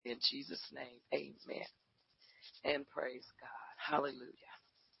Jesus' name, amen. And praise God. Hallelujah.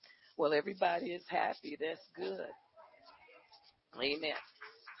 Well, everybody is happy. That's good. Amen.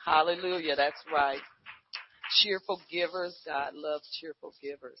 Hallelujah. That's right. Cheerful givers. God loves cheerful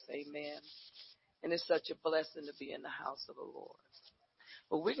givers. Amen. And it's such a blessing to be in the house of the Lord.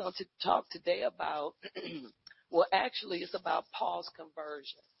 Well, we're going to talk today about, well, actually, it's about Paul's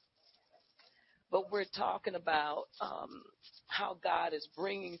conversion. But we're talking about how God is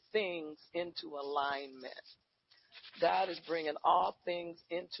bringing things into alignment. God is bringing all things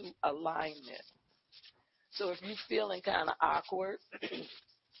into alignment. So if you're feeling kind of awkward,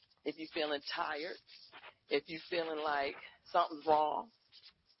 if you're feeling tired, if you're feeling like something's wrong,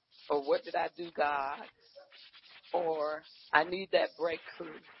 or what did I do, God, or I need that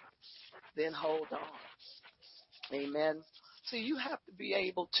breakthrough, then hold on. Amen. So you have to be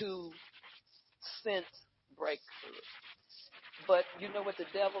able to sense breakthrough. But you know what the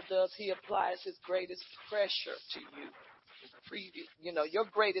devil does? He applies his greatest pressure to you. Your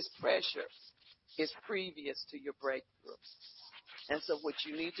greatest pressure is previous to your breakthrough. And so what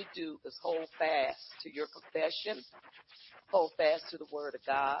you need to do is hold fast to your confession, hold fast to the word of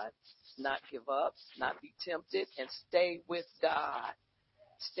God, not give up, not be tempted, and stay with God.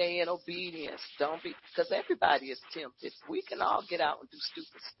 Stay in obedience. Don't be, because everybody is tempted. We can all get out and do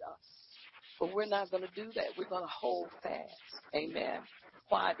stupid stuff. But we're not going to do that. We're going to hold fast. Amen.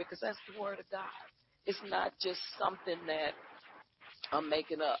 Why? Because that's the word of God. It's not just something that I'm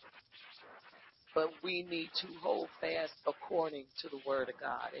making up. But we need to hold fast according to the word of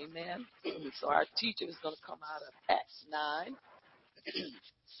God. Amen. So our teaching is going to come out of Acts 9.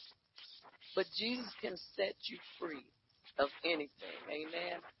 But Jesus can set you free of anything.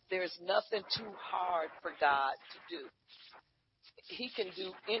 Amen. There's nothing too hard for God to do. He can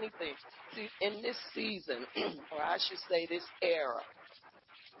do anything. See, in this season, or I should say this era,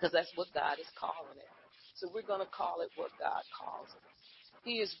 because that's what God is calling it. So we're going to call it what God calls it.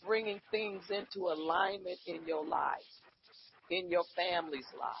 He is bringing things into alignment in your life, in your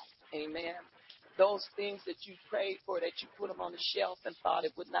family's life. Amen. Those things that you prayed for, that you put them on the shelf and thought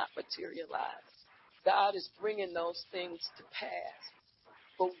it would not materialize. God is bringing those things to pass.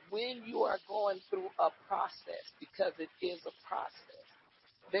 But when you are going through a process, because it is a process,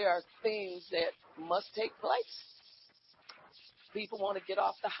 there are things that must take place. People want to get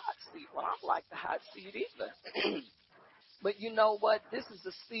off the hot seat. Well, I don't like the hot seat either. But you know what? This is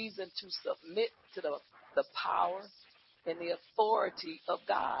a season to submit to the power and the authority of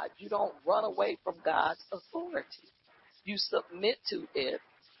God. You don't run away from God's authority. You submit to it.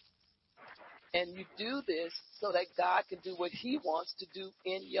 And you do this so that God can do what he wants to do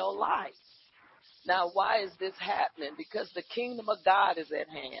in your life. Now, why is this happening? Because the kingdom of God is at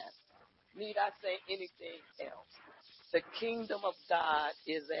hand. Need I say anything else? The kingdom of God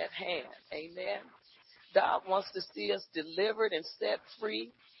is at hand. Amen. God wants to see us delivered and set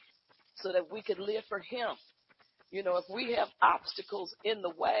free so that we can live for him. You know, if we have obstacles in the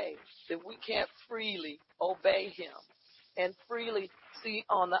way, then we can't freely obey him and freely see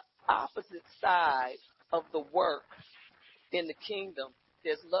on the opposite side of the work in the kingdom.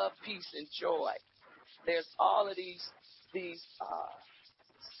 There's love, peace, and joy. There's all of these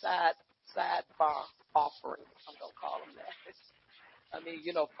sidebar offerings. I'm going to call them that. I mean,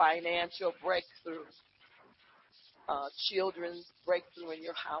 financial breakthrough, children's breakthrough in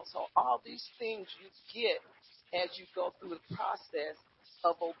your household. All these things you get as you go through the process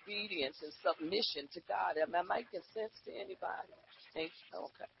of obedience and submission to God. Am I making sense to anybody?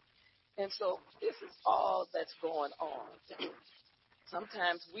 Okay. And so this is all that's going on.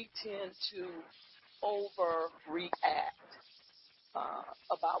 Sometimes we tend to overreact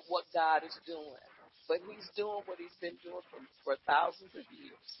about what God is doing. But he's doing what he's been doing for thousands of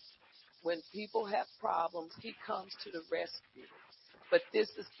years. When people have problems, he comes to the rescue. But this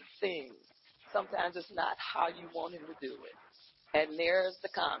is the thing. Sometimes it's not how you want him to do it. And there's the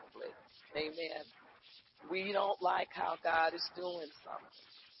conflict. Amen. We don't like how God is doing something.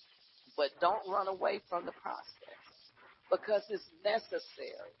 But don't run away from the process because it's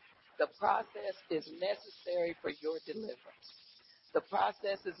necessary. The process is necessary for your deliverance. The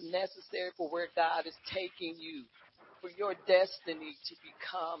process is necessary for where God is taking you, for your destiny to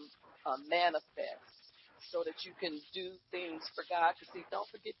become manifest so that you can do things for God. Because, see, don't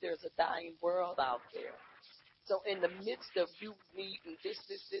forget there's a dying world out there. So in the midst of you needing this,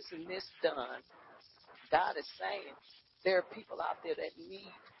 and this done, God is saying there are people out there that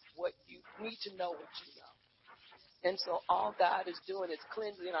need what you need to know what you know. And so all God is doing is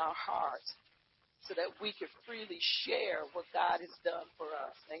cleansing our hearts so that we can freely share what God has done for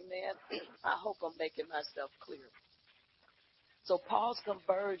us. Amen. I hope I'm making myself clear. So Paul's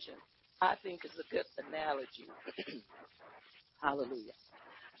conversion, I think, is a good analogy. Hallelujah.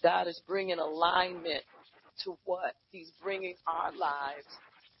 God is bringing alignment to what? He's bringing our lives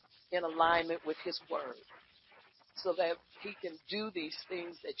in alignment with his word so that he can do these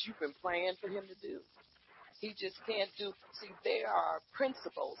things that you've been praying for him to do. He just can't do. See, there are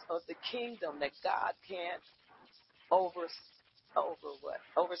principles of the kingdom that God can't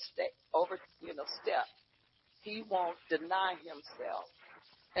step. He won't deny himself.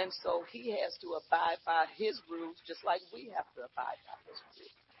 And so he has to abide by his rules just like we have to abide by his rules.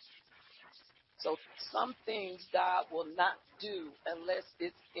 So some things God will not do unless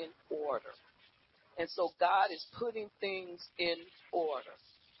it's in order. And so God is putting things in order,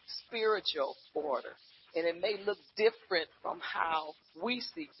 spiritual order. And it may look different from how we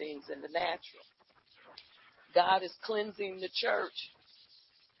see things in the natural. God is cleansing the church.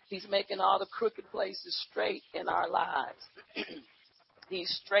 He's making all the crooked places straight in our lives. He's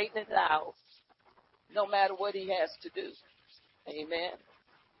straightening it out no matter what he has to do. Amen.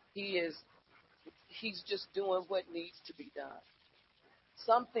 He's just doing what needs to be done.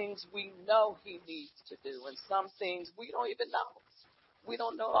 Some things we know he needs to do, and some things we don't even know. We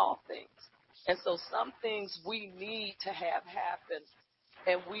don't know all things. And so some things we need to have happen,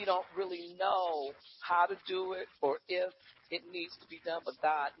 and we don't really know how to do it or if it needs to be done, but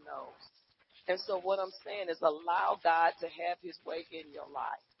God knows. And so what I'm saying is allow God to have his way in your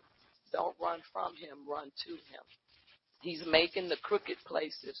life. Don't run from him, run to him. He's making the crooked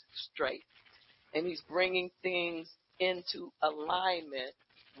places straight, and he's bringing things into alignment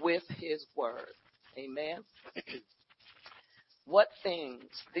with his word. Amen. What things?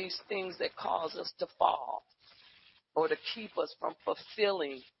 These things that cause us to fall or to keep us from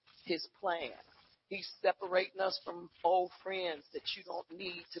fulfilling his plan. He's separating us from old friends that you don't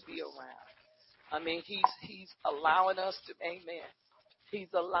need to be around. I mean, he's allowing us to, amen. He's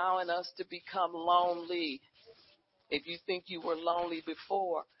allowing us to become lonely. If you think you were lonely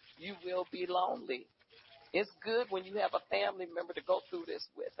before, you will be lonely. It's good when you have a family member to go through this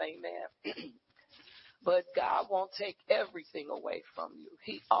with, amen. But God won't take everything away from you.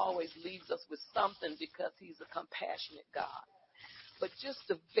 He always leaves us with something because he's a compassionate God. But just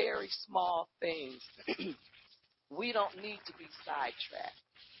the very small things, we don't need to be sidetracked.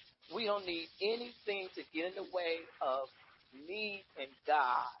 We don't need anything to get in the way of me and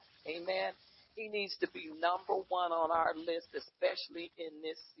God. Amen. He needs to be number one on our list, especially in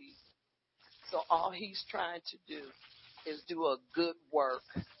this season. So all he's trying to do is do a good work,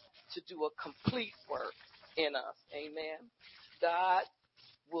 to do a complete work in us. Amen. God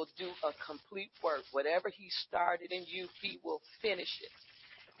will do a complete work. Whatever he started in you, he will finish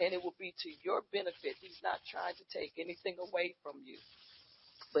it. And it will be to your benefit. He's not trying to take anything away from you.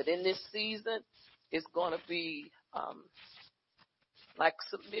 But in this season, it's going to be like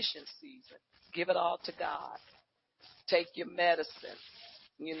submission season. Give it all to God. Take your medicine,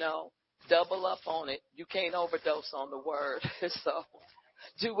 double up on it. You can't overdose on the word. So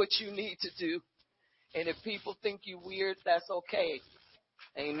do what you need to do. And if people think you weird, that's okay.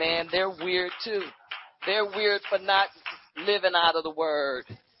 Amen. They're weird too. They're weird for not living out of the word.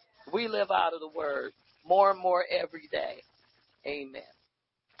 We live out of the word more and more every day. Amen.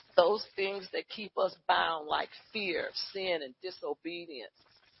 Those things that keep us bound like fear, sin, and disobedience.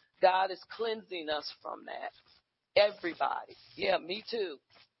 God is cleansing us from that. Everybody. Yeah, me too.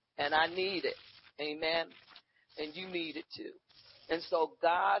 And I need it. Amen. And you need it too. And so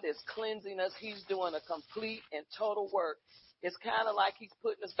God is cleansing us. He's doing a complete and total work. It's kind of like he's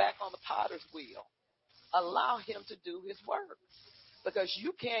putting us back on the potter's wheel. Allow him to do his work. Because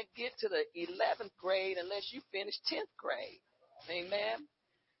you can't get to the 11th grade unless you finish 10th grade. Amen.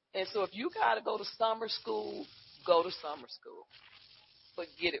 And so if you got to go to summer school, go to summer school. But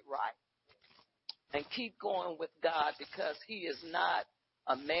get it right. And keep going with God because he is not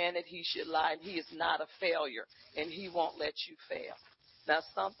a man that he should lie. And he is not a failure. And he won't let you fail. Now,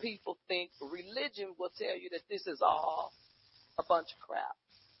 some people think religion will tell you that this is all a bunch of crap.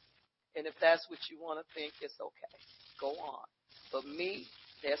 And if that's what you want to think, it's okay. Go on. But me,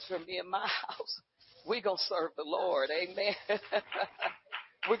 as for me and my house, we're going to serve the Lord. Amen.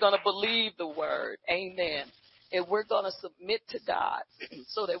 We're going to believe the word. Amen. And we're going to submit to God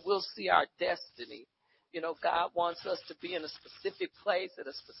so that we'll see our destiny. God wants us to be in a specific place at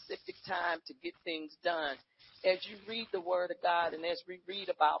a specific time to get things done. As you read the word of God and as we read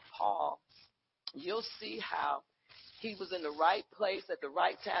about Paul, you'll see how he was in the right place at the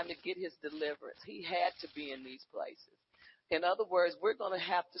right time to get his deliverance. He had to be in these places. In other words, we're going to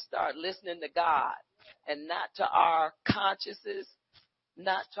have to start listening to God and not to our consciences,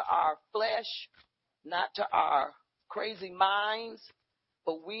 not to our flesh, not to our crazy minds,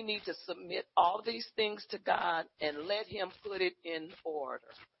 but we need to submit all these things to God and let him put it in order.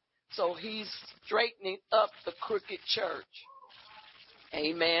 So he's straightening up the crooked church.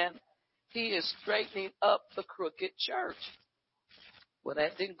 Amen. He is straightening up the crooked church. Well,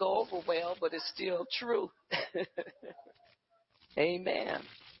 that didn't go over well, but it's still true. Amen.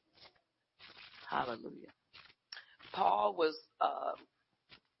 Hallelujah. Paul was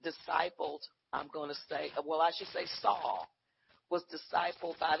discipled, I'm going to say, well, I should say Saul was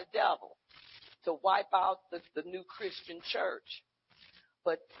discipled by the devil to wipe out the new Christian church.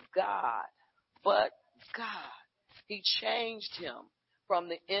 But God, he changed him from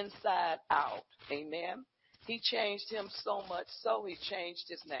the inside out. Amen. He changed him so much so he changed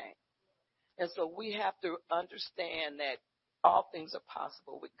his name. And so we have to understand that all things are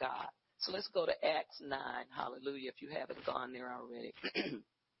possible with God. So let's go to Acts 9. Hallelujah, if you haven't gone there already.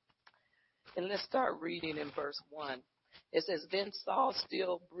 And let's start reading in verse 1. It says, then Saul,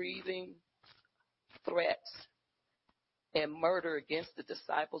 still breathing threats and murder against the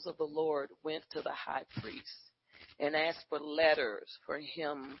disciples of the Lord, went to the high priest and asked for letters for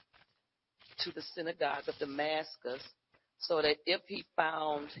him to the synagogue of Damascus, so that if he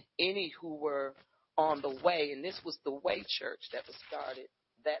found any who were on the way, and this was the Way Church that was started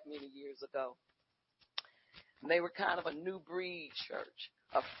that many years ago. And they were kind of a new breed church,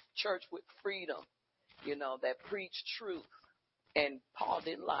 a church with freedom, that preached truth. And Paul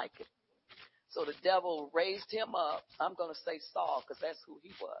didn't like it. So the devil raised him up. I'm going to say Saul because that's who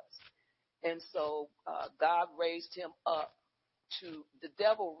he was. And so God raised him up the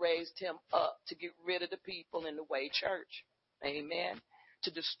devil raised him up to get rid of the people in the Way Church. Amen.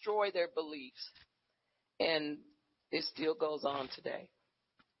 To destroy their beliefs. And it still goes on today.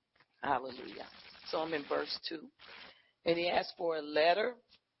 Hallelujah. So I'm in verse 2. And he asked for a letter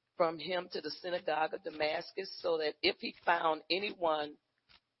from him to the synagogue of Damascus, so that if he found anyone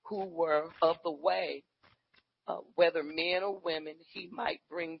who were of the way, whether men or women, he might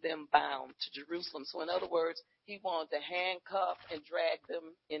bring them bound to Jerusalem. So in other words, he wanted to handcuff and drag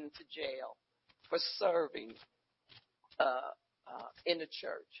them into jail for serving in the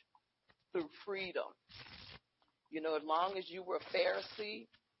church through freedom. As long as you were a Pharisee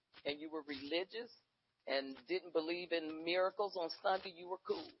and you were religious and didn't believe in miracles on Sunday, you were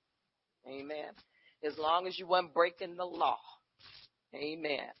cool. Amen. As long as you weren't breaking the law.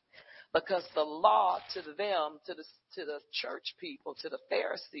 Amen. Because the law to them, to the church people, to the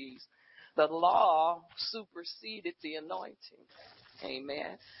Pharisees, the law superseded the anointing.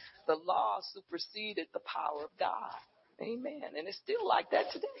 Amen. The law superseded the power of God. Amen. And it's still like that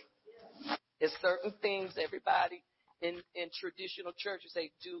today. There's certain things everybody in traditional churches,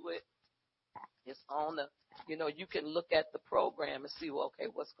 they do it. It's on the, you can look at the program and see, well, okay,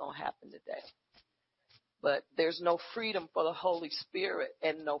 what's going to happen today? But there's no freedom for the Holy Spirit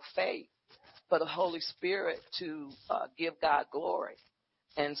and no faith for the Holy Spirit to give God glory.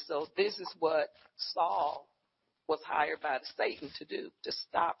 And so this is what Saul was hired by Satan to do, to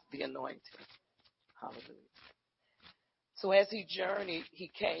stop the anointing. Hallelujah. So as he journeyed, he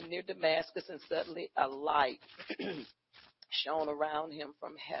came near Damascus, and suddenly a light shone around him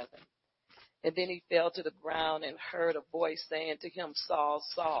from heaven. And then he fell to the ground and heard a voice saying to him, Saul,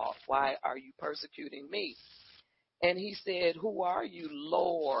 Saul, why are you persecuting me? And he said, who are you,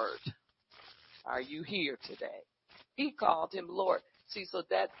 Lord? Are you here today? He called him Lord. See, so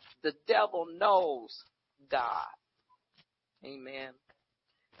that the devil knows God. Amen.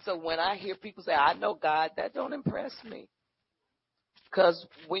 So when I hear people say, I know God, that don't impress me. Because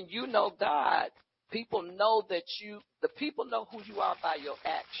when you know God, people know the people know who you are by your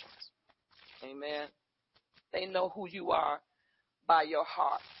actions. Amen. They know who you are by your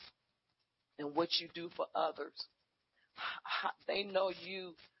heart and what you do for others. They know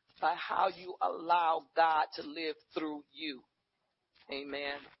you by how you allow God to live through you.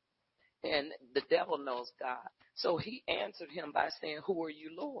 Amen. And the devil knows God. So he answered him by saying, who are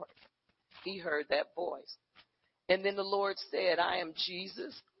you, Lord? He heard that voice. And then the Lord said, I am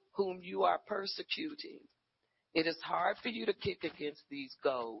Jesus, whom you are persecuting. It is hard for you to kick against these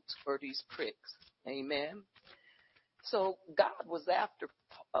goads or these pricks. Amen. So God was after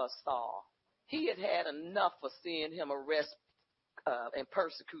Saul. He had had enough of seeing him arrest and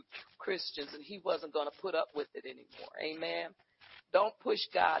persecute Christians, and he wasn't going to put up with it anymore. Amen. Don't push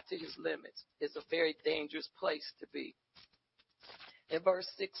God to his limits. It's a very dangerous place to be. And verse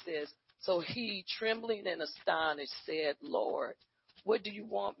 6 says, so he, trembling and astonished, said, Lord, what do you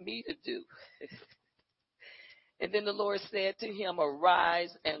want me to do? And then the Lord said to him,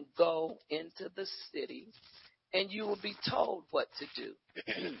 arise and go into the city, and you will be told what to do.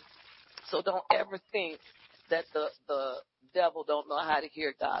 So don't ever think that the devil don't know how to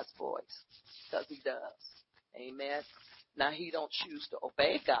hear God's voice, because he does. Amen. Now, he don't choose to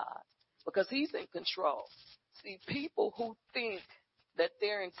obey God because he's in control. See, people who think that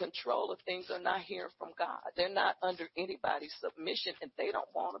they're in control of things are not hearing from God. They're not under anybody's submission, and they don't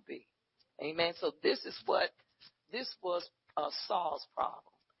want to be. Amen. So this was Saul's problem.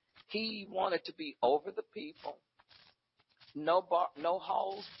 He wanted to be over the people. No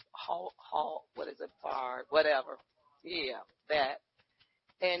holes, what is it, bar, whatever. Yeah, that.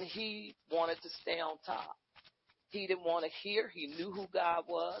 And he wanted to stay on top. He didn't want to hear. He knew who God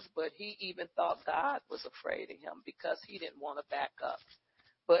was, but he even thought God was afraid of him because he didn't want to back up.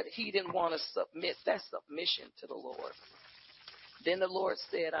 But he didn't want to submit. That's submission to the Lord. Then the Lord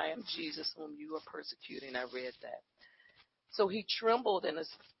said, I am Jesus whom you are persecuting. I read that. So he trembled and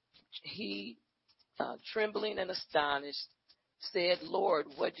trembling and astonished, said, Lord,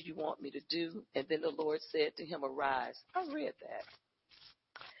 what do you want me to do? And then the Lord said to him, arise. I read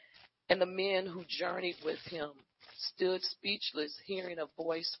that. And the men who journeyed with him stood speechless, hearing a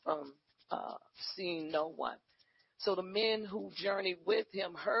voice from seeing no one. So the men who journeyed with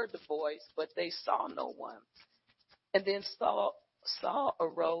him heard the voice, but they saw no one. And then Saul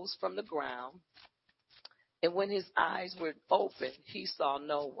arose from the ground, and when his eyes were opened, he saw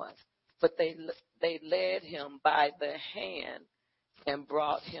no one. But they led him by the hand and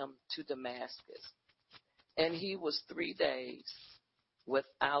brought him to Damascus. And he was 3 days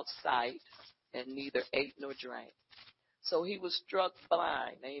without sight, and neither ate nor drank. So he was struck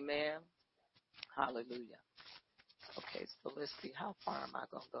blind. Amen. Hallelujah. Okay, so let's see. How far am I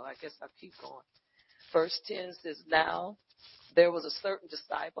going to go? I guess I'll keep going. Verse 10 says, now there was a certain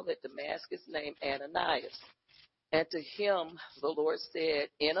disciple at Damascus named Ananias. And to him the Lord said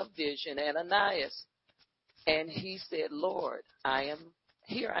in a vision, Ananias. And he said, Lord,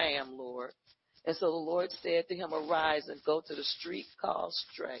 here I am, Lord. And so the Lord said to him, arise and go to the street called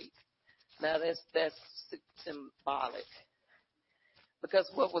Straight. Now that's symbolic. Because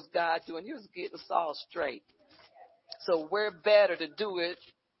what was God doing? He was getting Saul straight. So we're better to do it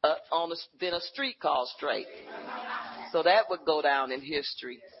than a street called Straight. So that would go down in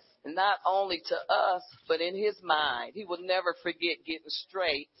history. And not only to us, but in his mind. He will never forget getting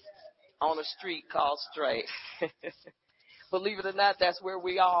straight on a street called Straight. Believe it or not, that's where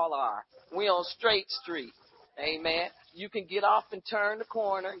we all are. We on Straight Street. Amen. You can get off and turn the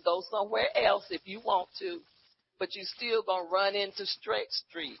corner and go somewhere else if you want to, but you still going to run into Straight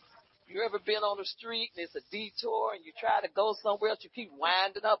Street. You ever been on the street and it's a detour and you try to go somewhere else, you keep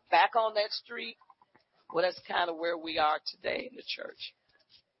winding up back on that street? Well, that's kind of where we are today in the church.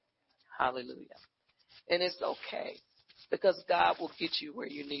 Hallelujah. And it's okay, because God will get you where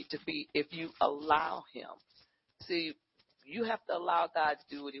you need to be if you allow him. See, you have to allow God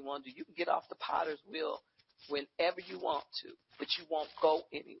to do what he wants to do. You can get off the potter's wheel whenever you want to, but you won't go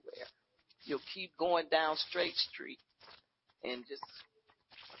anywhere. You'll keep going down Straight Street and just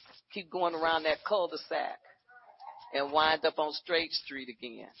keep going around that cul-de-sac and wind up on Straight Street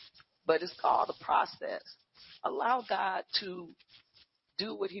again. But it's called a process. Allow God to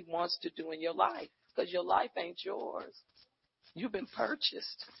do what he wants to do in your life, because your life ain't yours. You've been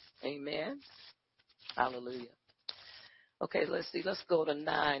purchased. Amen. Hallelujah. Okay, let's see. Let's go to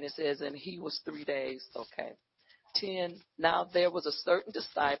 9. It says, and he was 3 days. Okay. 10. Now there was a certain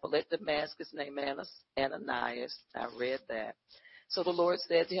disciple at Damascus named Ananias. I read that. So the Lord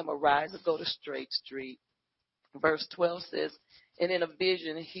said to him, arise and go to Straight Street. Verse 12 says, and in a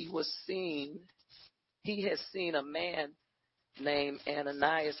vision he had seen a man named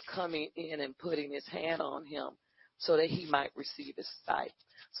Ananias coming in and putting his hand on him so that he might receive his sight.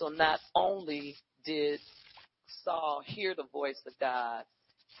 So not only did Saul hear the voice of God,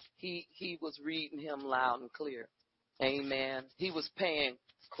 he was reading him loud and clear. Amen. He was paying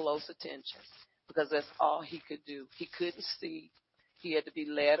close attention because that's all he could do. He couldn't see. He had to be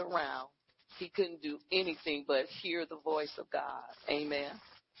led around. He couldn't do anything but hear the voice of God. Amen.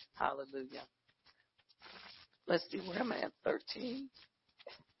 Hallelujah. Let's see, where am I at? 13.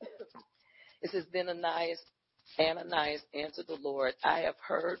 It says, then Ananias answered the Lord, I have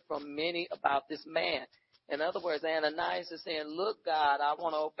heard from many about this man. In other words, Ananias is saying, look, God, I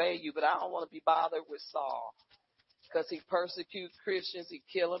want to obey you, but I don't want to be bothered with Saul, because he persecutes Christians. He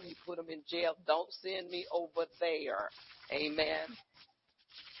kill them. He put them in jail. Don't send me over there. Amen.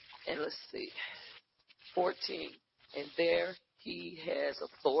 And let's see. 14. And there he has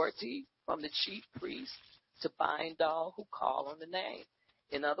authority from the chief priest to bind all who call on the name.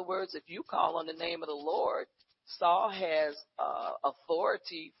 In other words, if you call on the name of the Lord, Saul has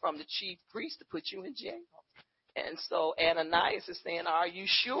authority from the chief priest to put you in jail. And so Ananias is saying, are you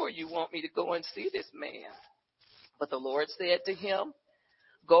sure you want me to go and see this man? But the Lord said to him,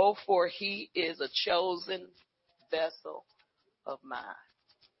 go, for he is a chosen vessel of mine.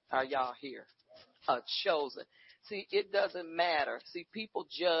 Are y'all here? A chosen. See, it doesn't matter. See, people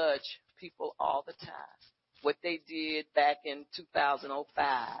judge people all the time. What they did back in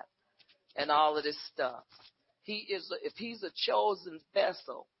 2005 and all of this stuff. If he's a chosen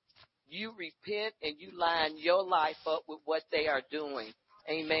vessel, you repent and you line your life up with what they are doing.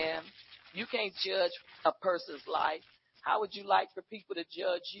 Amen. You can't judge a person's life. How would you like for people to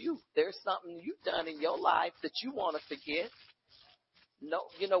judge you? There's something you've done in your life that you want to forget. No,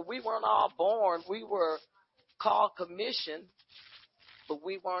 we weren't all born. We were called commissioned, but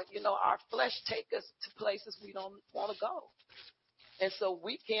we weren't, our flesh take us to places we don't want to go. And so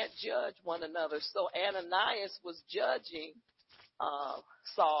we can't judge one another. So Ananias was judging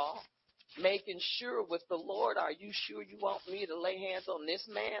Saul, making sure with the Lord, are you sure you want me to lay hands on this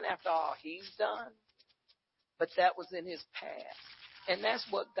man after all he's done? But that was in his past. And that's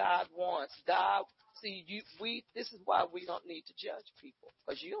what God wants. God, see, this is why we don't need to judge people,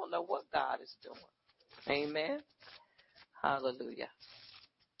 because you don't know what God is doing. Amen. Hallelujah.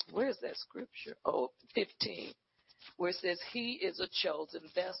 Where's that scripture? 15. Where it says, he is a chosen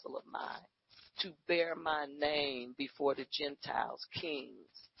vessel of mine to bear my name before the Gentiles, kings,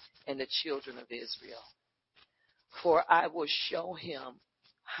 and the children of Israel. For I will show him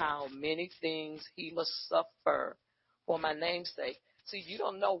how many things he must suffer for my name's sake. See, you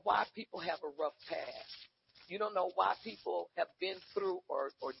don't know why people have a rough past. You don't know why people have been through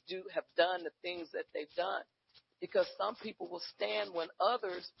or have done the things that they've done. Because some people will stand when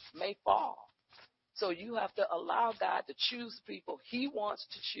others may fall. So you have to allow God to choose people he wants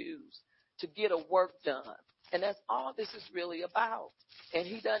to choose to get a work done. And that's all this is really about. And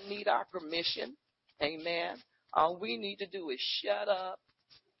he doesn't need our permission. Amen. All we need to do is shut up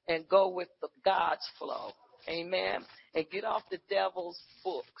and go with God's flow. Amen. And get off the devil's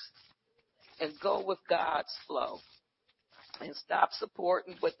books and go with God's flow. And stop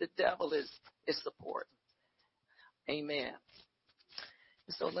supporting what the devil is supporting. Amen.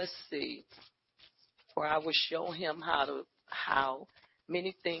 So let's see. For I will show him how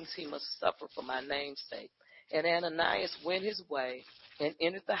many things he must suffer for my name's sake. And Ananias went his way and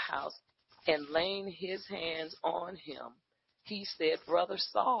entered the house, and laying his hands on him, he said, Brother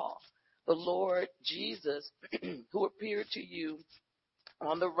Saul, the Lord Jesus, who appeared to you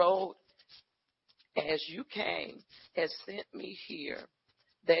on the road as you came, has sent me here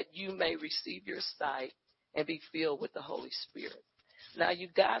that you may receive your sight and be filled with the Holy Spirit. Now you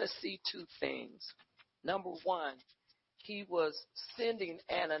got to see two things. Number one, he was sending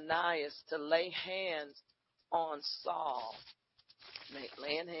Ananias to lay hands on Saul,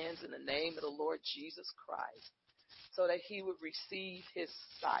 laying hands in the name of the Lord Jesus Christ, so that he would receive his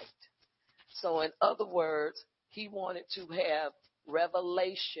sight. So in other words, he wanted to have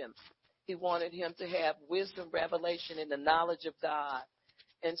revelation. He wanted him to have wisdom, revelation, and the knowledge of God.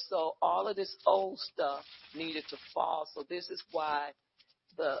 And so all of this old stuff needed to fall. So this is why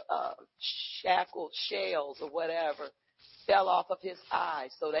the shackled shells or whatever fell off of his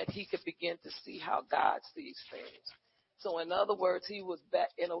eyes so that he could begin to see how God sees things. So in other words, he was,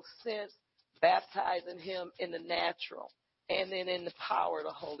 in a sense, baptizing him in the natural and then in the power of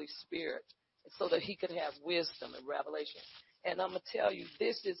the Holy Spirit so that he could have wisdom and revelation. And I'm going to tell you,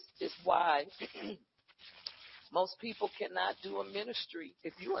 this is why most people cannot do a ministry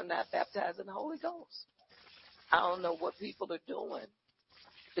if you are not baptized in the Holy Ghost. I don't know what people are doing.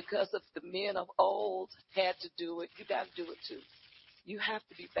 Because if the men of old had to do it, you got to do it too. You have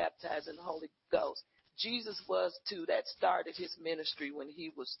to be baptized in the Holy Ghost. Jesus was too. That started his ministry when he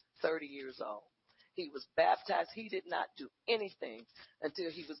was 30 years old. He was baptized. He did not do anything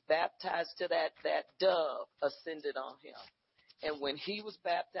until he was baptized till that dove ascended on him. And when he was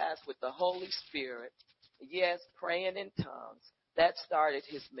baptized with the Holy Spirit, yes, praying in tongues, that started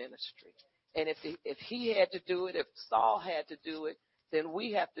his ministry. And if he had to do it, if Saul had to do it, then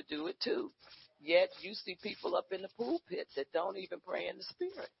we have to do it too. Yet you see people up in the pulpit that don't even pray in the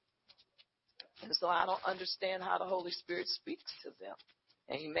Spirit. And so I don't understand how the Holy Spirit speaks to them.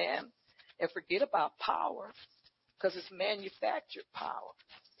 Amen. And forget about power, because it's manufactured power.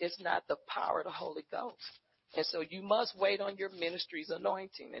 It's not the power of the Holy Ghost. And so you must wait on your ministry's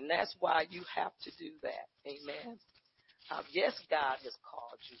anointing, and that's why you have to do that. Amen. Yes, God has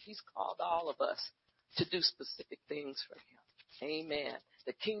called you. He's called all of us to do specific things for him. Amen.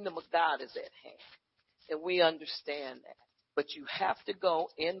 The kingdom of God is at hand, and we understand that. But you have to go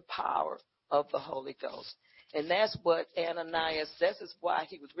in power of the Holy Ghost. And that's what Ananias, this is why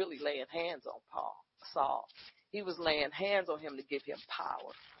he was really laying hands on Saul. He was laying hands on him to give him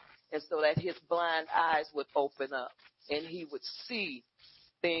power. and so that his blind eyes would open up and he would see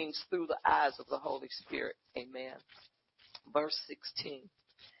things through the eyes of the Holy Spirit. Amen. Verse 16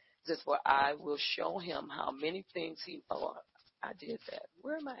 says, for I will show him how many things I did that.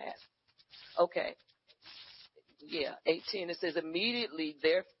 Where am I at? Okay. Yeah, 18, it says, immediately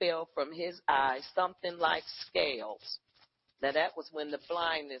there fell from his eyes something like scales. Now that was when the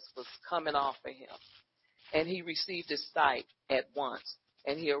blindness was coming off of him. And he received his sight at once.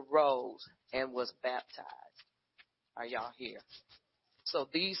 And he arose and was baptized. Are y'all here? So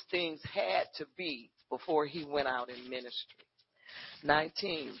these things had to be before he went out in ministry.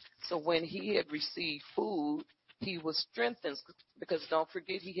 19, so when he had received food, he was strengthened, because don't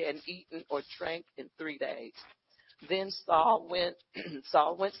forget he hadn't eaten or drank in 3 days. Then Saul went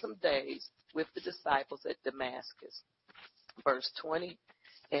some days with the disciples at Damascus. Verse 20,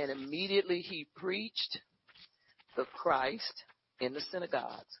 and immediately he preached the Christ in the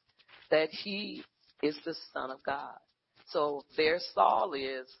synagogues, that he is the Son of God. So there Saul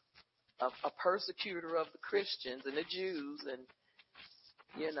is, a persecutor of the Christians and the Jews, and,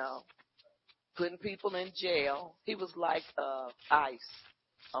 putting people in jail. He was like ICE,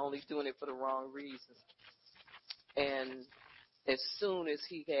 only doing it for the wrong reasons. And as soon as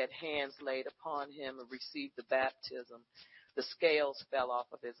he had hands laid upon him and received the baptism, the scales fell off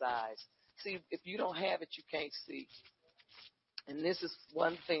of his eyes. See, if you don't have it, you can't see. And this is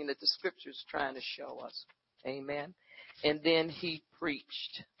one thing that the scripture is trying to show us. Amen. And then he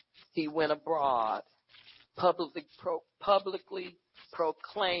preached. He went abroad, publicly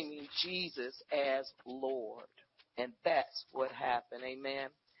proclaiming Jesus as Lord. And that's what happened. Amen.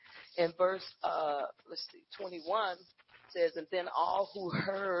 And verse, 21 says, and then all who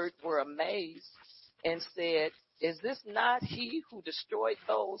heard were amazed and said, is this not he who destroyed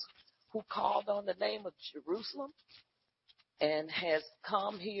those who called on the name of Jerusalem and has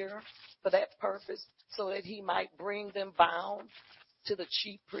come here for that purpose, so that he might bring them bound to the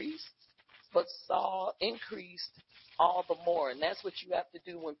chief priests? But Saul increased all the more. And that's what you have to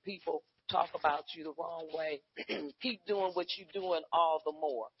do when people talk about you the wrong way. Keep doing what you're doing all the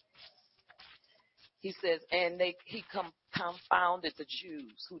more. He says, and he confounded the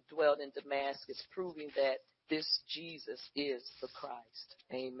Jews who dwelt in Damascus, proving that this Jesus is the Christ.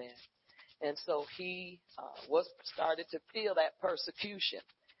 Amen. And so he started to feel that persecution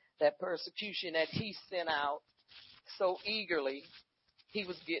that he sent out so eagerly. He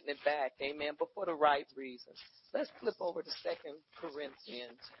was getting it back, amen, but for the right reasons. Let's flip over to 2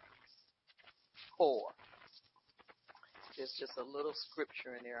 Corinthians 4. There's just a little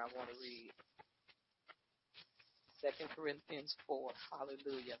scripture in there I want to read. 2 Corinthians 4,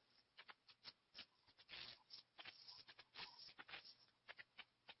 hallelujah.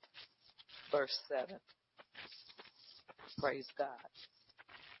 Verse 7. Praise God.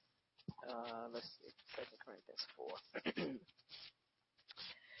 Let's see, 2 Corinthians 4.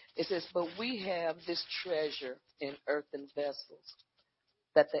 It says, but we have this treasure in earthen vessels,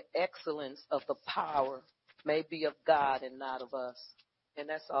 that the excellence of the power may be of God and not of us. And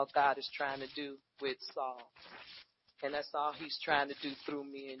that's all God is trying to do with Saul. And that's all he's trying to do through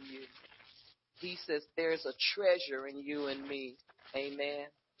me and you. He says there's a treasure in you and me. Amen.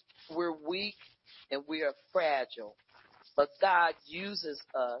 We're weak and we are fragile. But God uses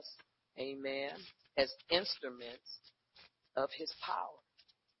us, amen, as instruments of his power.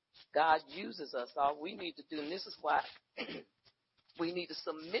 God uses us. All we need to do, and this is why we need to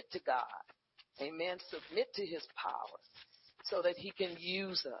submit to God. Amen. Submit to his power so that he can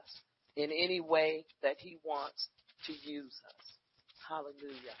use us in any way that he wants to use us.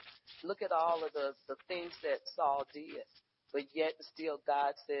 Hallelujah. Look at all of the things that Saul did. But yet still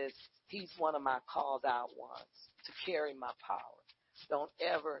God says he's one of my called out ones to carry my power. Don't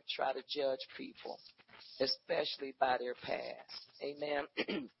ever try to judge people, especially by their past.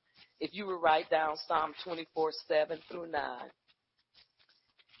 Amen. If you would write down Psalm 24, 7 through 9.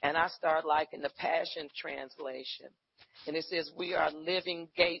 And I start in the Passion Translation. And it says, we are living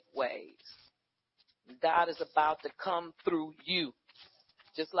gateways. God is about to come through you,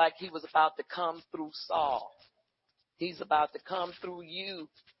 just like he was about to come through Saul. He's about to come through you.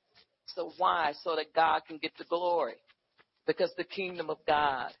 So why? So that God can get the glory. Because the kingdom of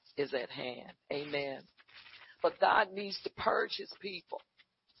God is at hand. Amen. But God needs to purge his people.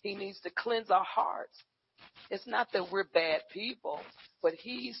 He needs to cleanse our hearts. It's not that we're bad people, but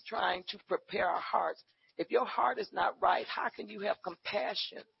he's trying to prepare our hearts. If your heart is not right, how can you have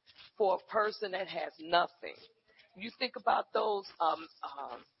compassion for a person that has nothing? You think about those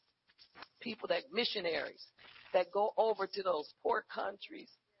people, that missionaries that go over to those poor countries.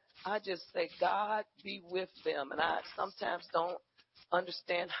 I just say, God be with them. And I sometimes don't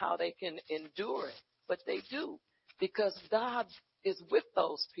understand how they can endure it, but they do, because God is with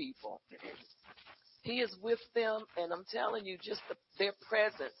those people. He is with them, and I'm telling you, just their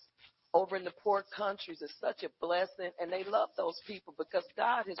presence over in the poor countries is such a blessing, and they love those people because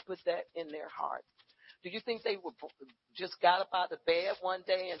God has put that in their heart. Do you think they would just got up out of bed one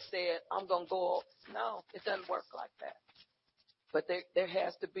day and said, I'm going to go? No, it doesn't work like that. But there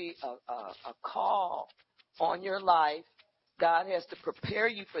has to be a call on your life. God has to prepare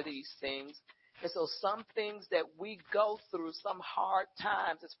you for these things. And so some things that we go through, some hard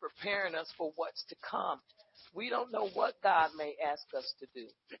times, is preparing us for what's to come. We don't know what God may ask us to do.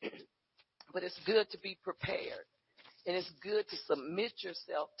 But it's good to be prepared. And it's good to submit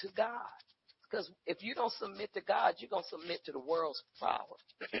yourself to God. Because if you don't submit to God, you're going to submit to the world's power.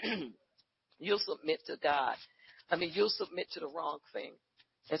 You'll submit to God. You'll submit to the wrong thing.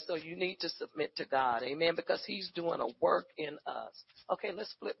 And so you need to submit to God. Amen. Because he's doing a work in us. Okay,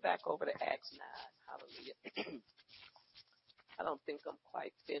 let's flip back over to Acts 9. Hallelujah. I don't think I'm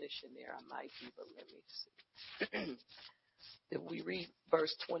quite finishing there. I might be, but let me see. Did we read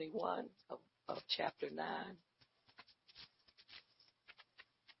verse 21 of chapter 9?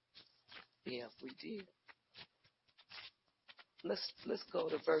 Yeah, we did. Let's go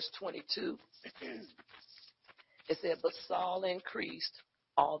to verse 22. It said, but Saul increased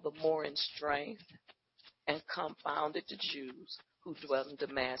all the more in strength and confounded the Jews who dwelt in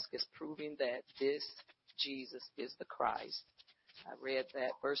Damascus, proving that this Jesus is the Christ. I read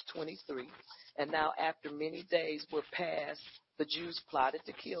that, verse 23. And now after many days were passed, the Jews plotted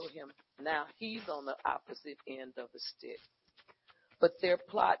to kill him. Now he's on the opposite end of the stick. But their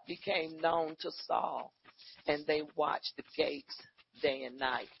plot became known to Saul, and they watched the gates day and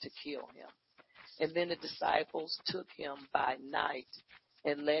night to kill him. And then the disciples took him by night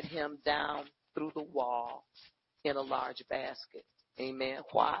and let him down through the wall in a large basket. Amen.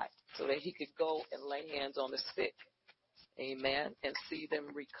 Why? So that he could go and lay hands on the sick. Amen. And see them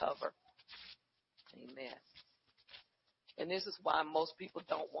recover. Amen. And this is why most people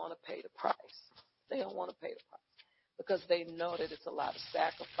don't want to pay the price. They don't want to pay the price because they know that it's a lot of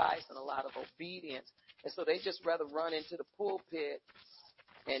sacrifice and a lot of obedience. And so they just rather run into the pulpit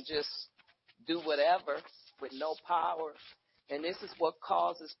and just do whatever with no power. And this is what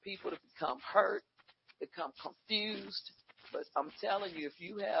causes people to become hurt, become confused. But I'm telling you, if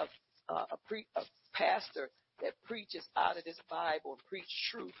you have a pastor that preaches out of this Bible and preach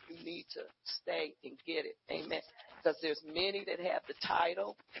truth, you need to stay and get it. Amen. Because there's many that have the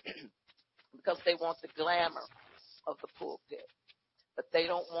title because they want the glamour of the pulpit. But they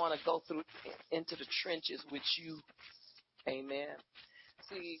don't want to go through into the trenches with you. Amen.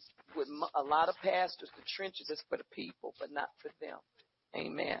 See, with a lot of pastors, the trenches is for the people, but not for them.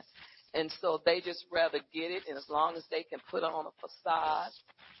 Amen. And so they just rather get it, and as long as they can put on a facade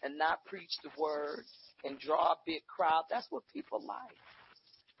and not preach the word and draw a big crowd, that's what people like.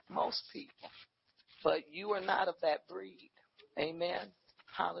 Most people. But you are not of that breed. Amen.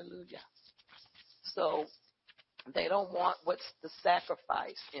 Hallelujah. So they don't want what the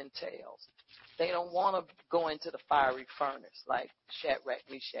sacrifice entails. They don't want to go into the fiery furnace like Shadrach,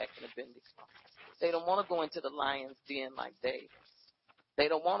 Meshach, and Abednego. They don't want to go into the lion's den like David. They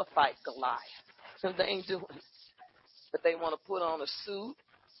don't want to fight Goliath. They ain't doing it. But they want to put on a suit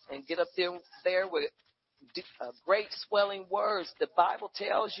and get up there with great swelling words. The Bible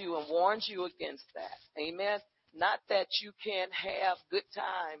tells you and warns you against that. Amen. Not that you can't have good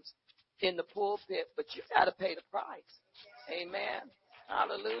times in the pulpit, but you got to pay the price. Amen.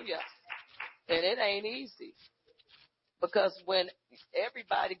 Hallelujah. And it ain't easy because when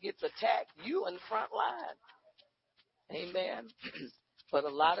everybody gets attacked, you in the front line. Amen. But a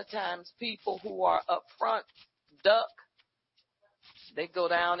lot of times people who are up front duck. They go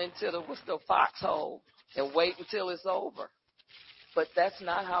down into the foxhole and wait until it's over. But that's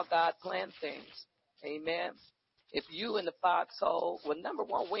not how God planned things. Amen. If you in the foxhole, well, number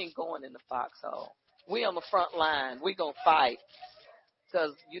one, we ain't going in the foxhole. We on the front line. We going to fight.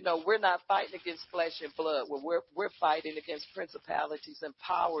 Because, we're not fighting against flesh and blood. We're fighting against principalities and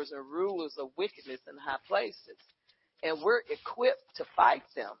powers and rulers of wickedness in high places. And we're equipped to fight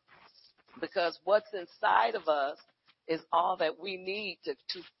them. Because what's inside of us is all that we need to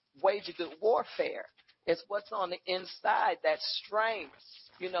wage a good warfare. It's what's on the inside, that strength,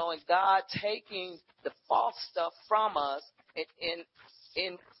 and God taking the false stuff from us and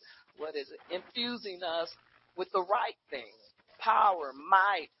infusing us with the right things. Power,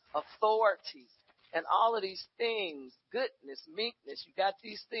 might, authority, and all of these things, goodness, meekness. You got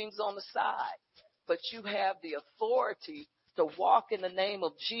these things on the side, but you have the authority to walk in the name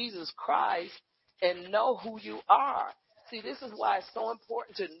of Jesus Christ and know who you are. See, this is why it's so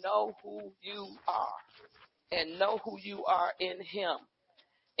important to know who you are and know who you are in Him.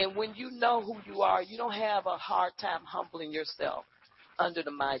 And when you know who you are, you don't have a hard time humbling yourself under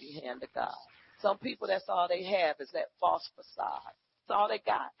the mighty hand of God. Some people, that's all they have is that false facade. That's all they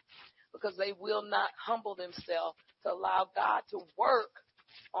got, because they will not humble themselves to allow God to work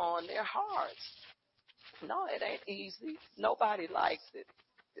on their hearts. No, it ain't easy. Nobody likes it.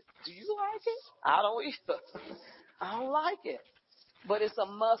 Do you like it? I don't either. I don't like it. But it's a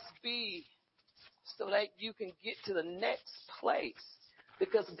must be so that you can get to the next place,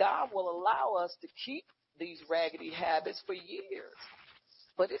 because God will allow us to keep these raggedy habits for years.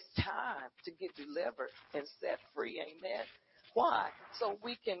 But it's time to get delivered and set free. Amen. Why? So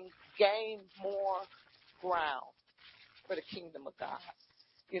we can gain more ground for the kingdom of God.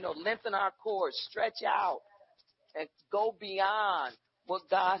 Lengthen our cords, stretch out, and go beyond what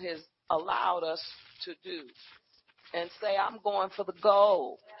God has allowed us to do. And say, I'm going for the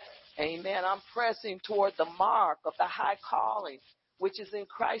goal. Amen. I'm pressing toward the mark of the high calling, which is in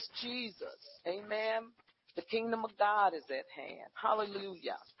Christ Jesus. Amen. The kingdom of God is at hand.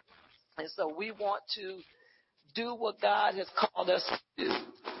 Hallelujah. And so we want to do what God has called us to do.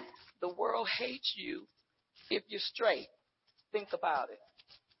 The world hates you if you're straight. Think about it.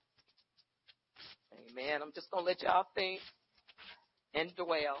 Amen. I'm just going to let y'all think and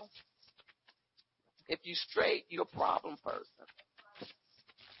dwell. If you're straight, you're a problem person.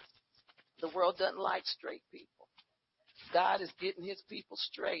 The world doesn't like straight people. God is getting His people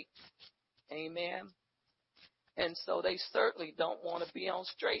straight. Amen. And so they certainly don't want to be on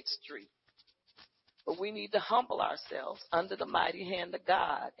Straight Street. But we need to humble ourselves under the mighty hand of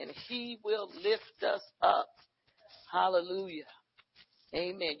God, and He will lift us up. Hallelujah.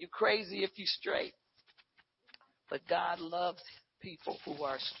 Amen. You're crazy if you're straight. But God loves people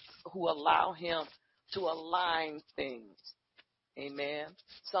who allow Him to align things. Amen.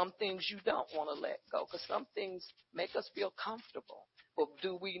 Some things you don't want to let go, because some things make us feel comfortable. But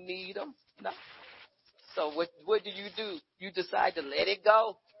do we need them? No. So what do? You decide to let it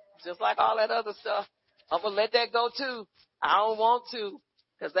go, just like all that other stuff. I'm going to let that go too. I don't want to,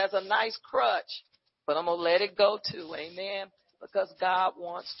 because that's a nice crutch, but I'm going to let it go too. Amen. Because God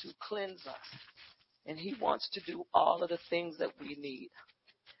wants to cleanse us, and He wants to do all of the things that we need.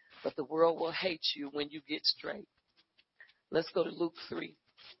 But the world will hate you when you get straight. Let's go to Luke 3.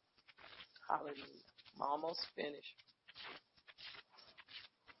 Hallelujah. I'm almost finished.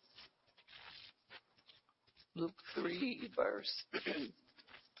 Luke 3, verse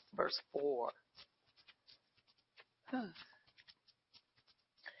 4.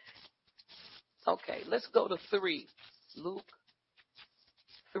 Okay, let's go to 3. Luke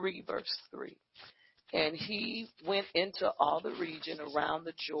 3, verse 3. And He went into all the region around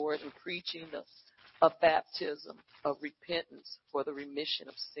the Jordan, preaching a baptism of repentance for the remission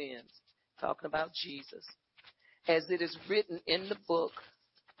of sins. Talking about Jesus. As it is written in the book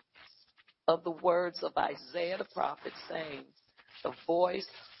of the words of Isaiah the prophet, saying, the voice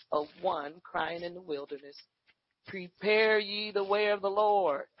of one crying in the wilderness, prepare ye the way of the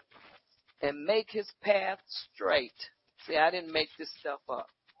Lord, and make His path straight. See, I didn't make this stuff up.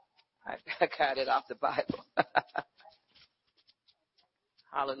 I got it off the Bible.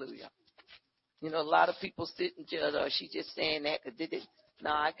 Hallelujah. A lot of people sit and judge, oh, she just saying that because did it. No,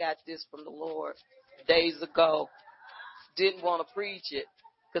 I got this from the Lord days ago. Didn't want to preach it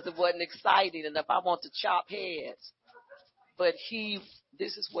because it wasn't exciting enough. I want to chop heads. But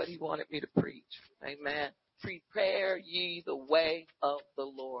this is what He wanted me to preach. Amen. Prepare ye the way of the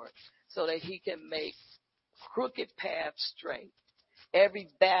Lord, so that He can make crooked paths straight. Every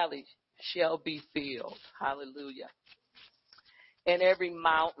valley shall be filled. Hallelujah. And every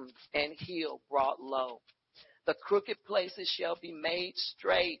mountain and hill brought low. The crooked places shall be made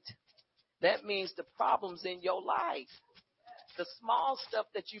straight. That means the problems in your life, the small stuff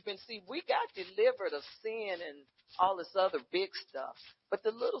that you've been seeing. We got delivered of sin and all this other big stuff. But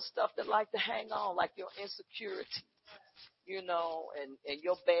the little stuff that like to hang on, like your insecurity, and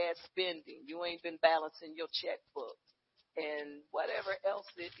your bad spending. You ain't been balancing your checkbook. And whatever else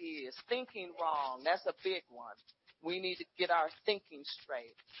it is, thinking wrong, that's a big one. We need to get our thinking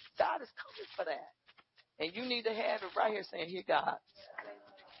straight. God is coming for that. And you need to have it right here saying, here, God,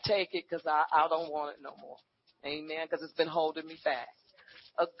 take it, because I don't want it no more. Amen, because it's been holding me back.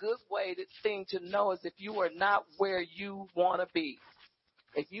 A good thing to know is if you are not where you want to be.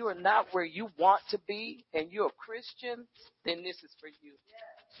 If you are not where you want to be and you're a Christian, then this is for you.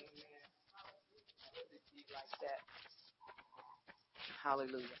 Amen. Like that.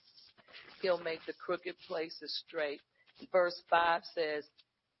 Hallelujah. He'll make the crooked places straight. Verse 5 says,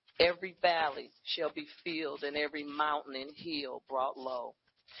 Every valley shall be filled, and every mountain and hill brought low.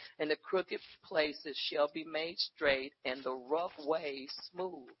 And the crooked places shall be made straight, and the rough ways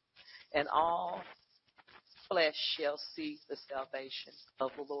smooth. And all flesh shall see the salvation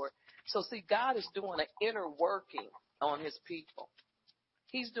of the Lord. So see, God is doing an inner working on his people.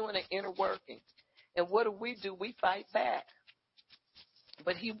 He's doing an inner working. And what do? We fight back.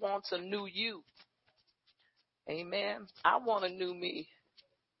 But he wants a new you. Amen. I want a new me.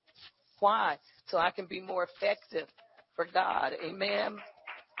 Why? So I can be more effective for God. Amen.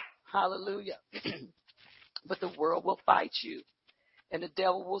 Hallelujah. But the world will fight you. And the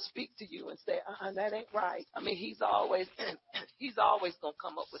devil will speak to you and say, that ain't right. I mean, he's always going to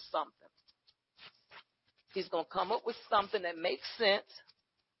come up with something. He's going to come up with something that makes sense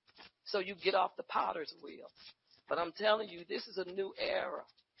so you get off the potter's wheel. But I'm telling you, this is a new era.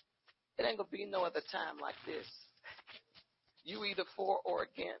 It ain't going to be no other time like this. You either for or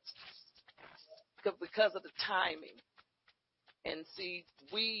against because of the timing. And see,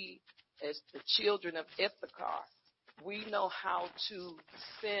 we as the children of Issachar, we know how to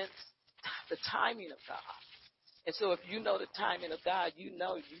sense the timing of God. And so if you know the timing of God, you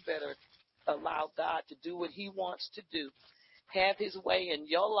know you better allow God to do what he wants to do. Have his way in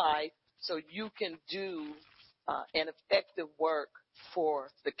your life so you can do an effective work for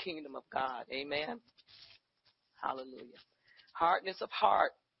the kingdom of God. Amen. Hallelujah. Hardness of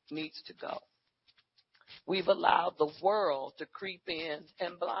heart needs to go. We've allowed the world to creep in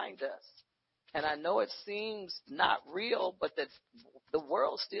and blind us. And I know it seems not real, but the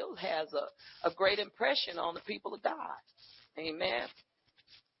world still has a great impression on the people of God. Amen.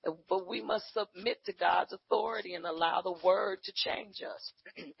 But we must submit to God's authority and allow the word to change us.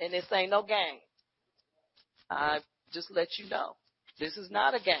 And this ain't no game. I just let you know. This is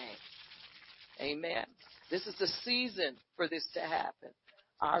not a game. Amen. This is the season for this to happen.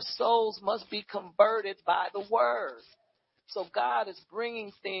 Our souls must be converted by the word. So God is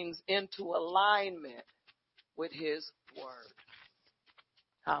bringing things into alignment with his word.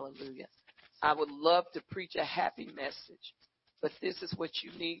 Hallelujah. I would love to preach a happy message, but this is what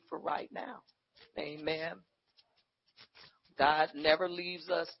you need for right now. Amen. God never leaves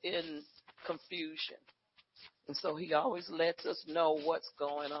us in confusion. And so he always lets us know what's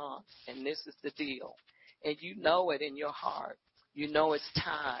going on. And this is the deal. And you know it in your heart. You know it's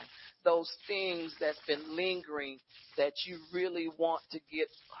time. Those things that's been lingering that you really want to get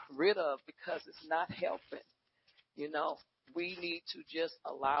rid of because it's not helping. You know, we need to just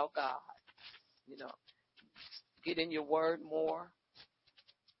allow God, you know, get in your word more.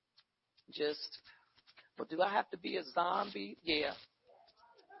 Just, well, do I have to be a zombie? Yeah.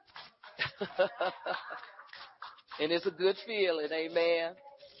 And it's a good feeling, amen.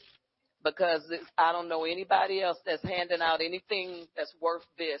 Because I don't know anybody else that's handing out anything that's worth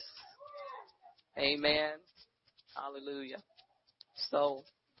this. Amen. Hallelujah. So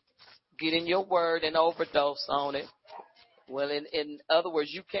get in your word and overdose on it. Well, in other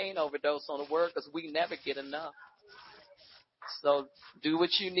words, you can't overdose on the word because we never get enough. So do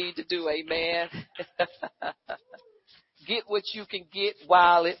what you need to do. Amen. Get what you can get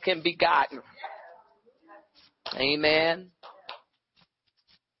while it can be gotten. Amen.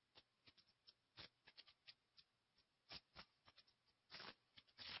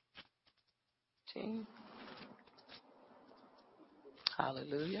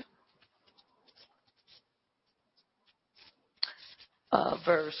 Hallelujah.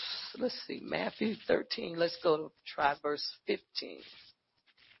 Let's see, Matthew 13. Let's go to try verse 15.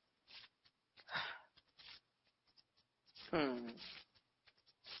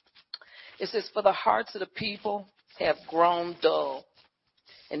 It says, for the hearts of the people have grown dull,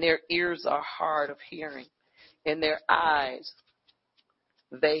 and their ears are hard of hearing, and their eyes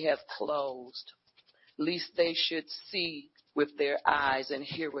they have closed, lest they should see with their eyes and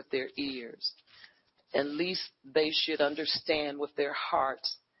hear with their ears, and lest they should understand with their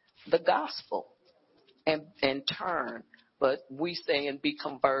hearts the gospel and turn, but we say and be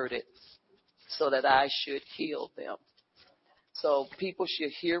converted, so that I should heal them. So people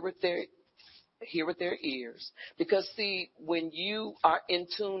should hear with their ears. Because see, when you are in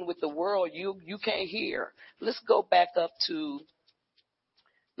tune with the world, you can't hear. Let's go to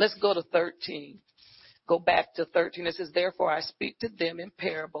 13. Go back to 13. It says, therefore I speak to them in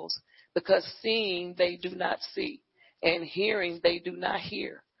parables, because seeing they do not see, and hearing they do not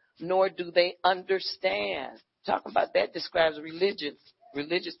hear, nor do they understand. Talking about that describes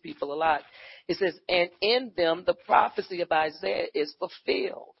religious people a lot. It says, and in them the prophecy of Isaiah is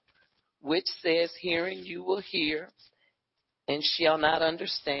fulfilled, which says, hearing you will hear and shall not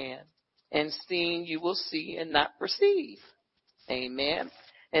understand, and seeing you will see and not perceive. Amen.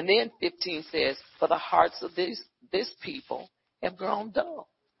 And then 15 says, for the hearts of this people have grown dull.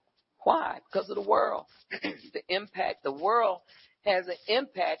 Why? Because of the world. The impact. The world has an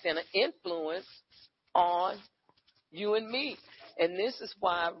impact and an influence on you and me. And this is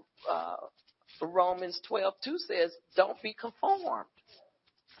why Romans 12:2 says, don't be conformed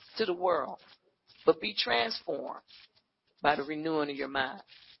to the world, but be transformed by the renewing of your mind.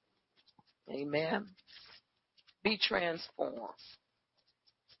 Amen. Be transformed.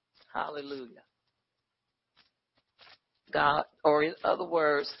 Hallelujah. God, or in other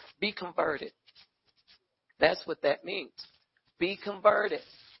words, be converted. That's what that means. Be converted.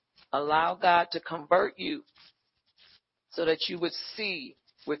 Allow God to convert you so that you would see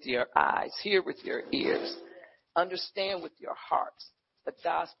with your eyes, hear with your ears, understand with your hearts the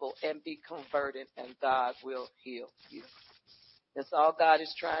gospel, and be converted, and God will heal you. That's all God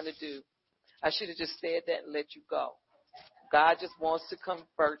is trying to do. I should have just said that and let you go. God just wants to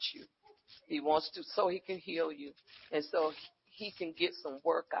convert you. He wants to, so he can heal you, and so he can get some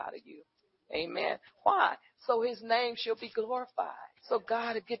work out of you. Amen. Why? So his name shall be glorified. So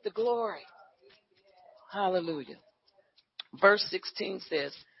God will get the glory. Hallelujah. Verse 16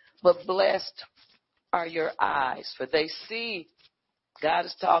 says, but blessed are your eyes, for they see. God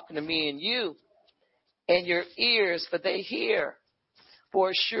is talking to me and you. And your ears, for they hear. For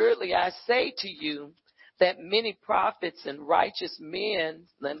assuredly I say to you that many prophets and righteous men,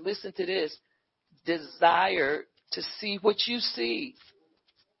 and listen to this, desire to see what you see.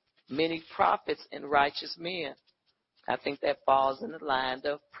 Many prophets and righteous men. I think that falls in the line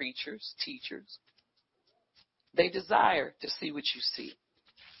of preachers, teachers. They desire to see what you see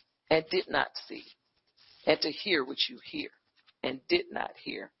and did not see, and to hear what you hear and did not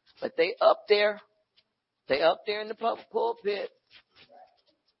hear. But they up there in the pulpit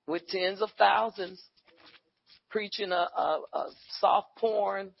with tens of thousands preaching a soft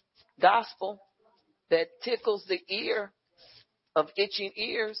porn gospel that tickles the ear of itching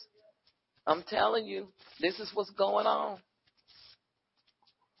ears. I'm telling you, this is what's going on.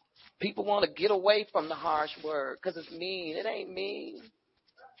 People want to get away from the harsh word because it's mean. It ain't mean.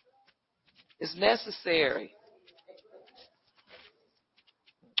 It's necessary.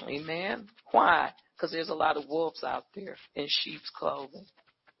 Amen. Why? Because there's a lot of wolves out there in sheep's clothing.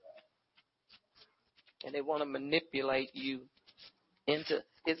 And they want to manipulate you into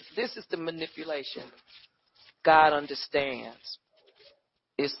this is the manipulation. God understands.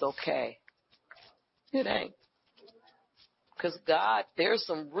 It's okay. It ain't. Because God, there's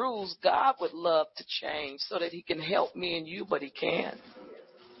some rules God would love to change so that he can help me and you, but he can't.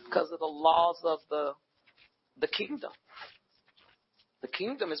 Because of the laws of the kingdom. The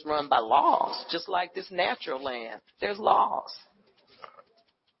kingdom is run by laws, just like this natural land. There's laws.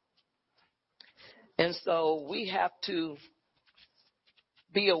 And so we have to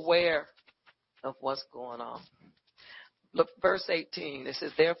be aware of what's going on. Look, verse 18, it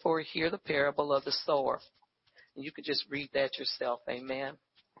says, therefore hear the parable of the sower. And you can just read that yourself, amen.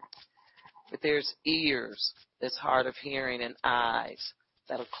 But there's ears that's hard of hearing and eyes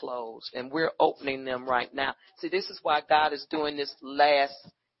that are closed. And we're opening them right now. See, this is why God is doing in this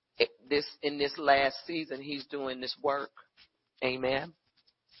last season, he's doing this work. Amen.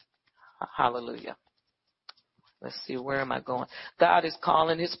 Hallelujah. Let's see, where am I going? God is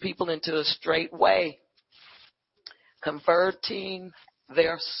calling his people into a straight way, converting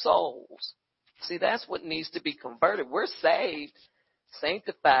their souls. See, that's what needs to be converted. We're saved,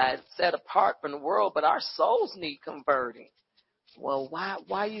 sanctified, set apart from the world, but our souls need converting. Well, why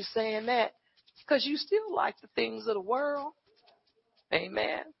are you saying that? Because you still like the things of the world.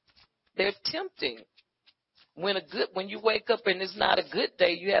 Amen. They're tempting. When you wake up and it's not a good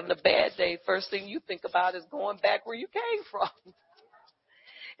day, you're having a bad day, first thing you think about is going back where you came from.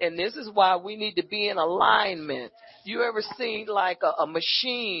 And this is why we need to be in alignment. You ever seen like a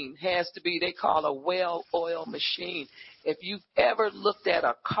machine has to be, they call a well-oiled machine. If you've ever looked at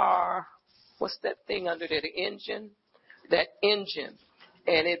a car, what's that thing under there, the engine? That engine.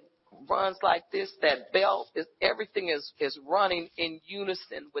 And it runs like this, that belt, everything is running in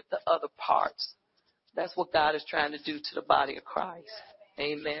unison with the other parts. That's what God is trying to do to the body of Christ.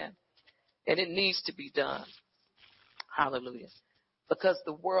 Amen. And it needs to be done. Hallelujah. Because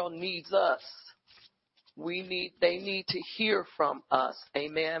the world needs us. They need to hear from us.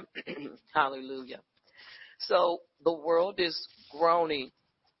 Amen. Hallelujah. So the world is groaning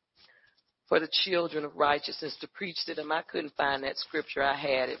for the children of righteousness to preach to them. I couldn't find that scripture. I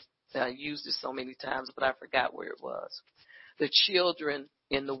had it. I used it so many times, but I forgot where it was. The children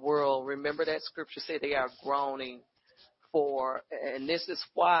in the world, remember that scripture said they are groaning for, and this is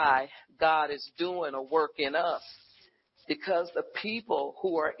why God is doing a work in us, because the people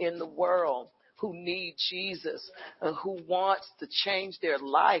who are in the world, who need Jesus and who wants to change their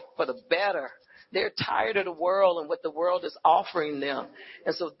life for the better, they're tired of the world and what the world is offering them.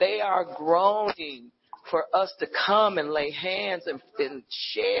 And so they are groaning for us to come and lay hands and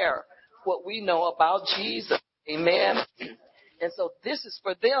share what we know about Jesus. Amen. And so this is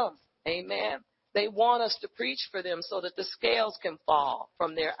for them. Amen. They want us to preach for them so that the scales can fall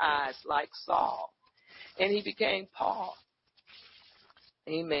from their eyes like Saul. And he became Paul.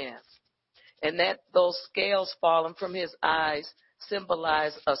 Amen. And that those scales falling from his eyes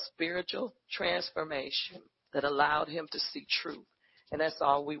symbolize a spiritual transformation that allowed him to see truth. And that's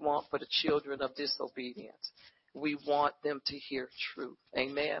all we want for the children of disobedience. We want them to hear truth.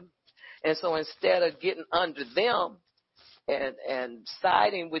 Amen. And so instead of getting under them and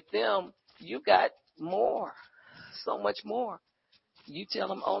siding with them, you got more, so much more. You tell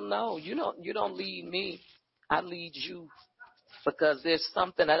them, oh no, you don't lead me. I lead you because there's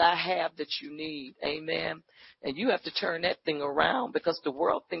something that I have that you need. Amen. And you have to turn that thing around because the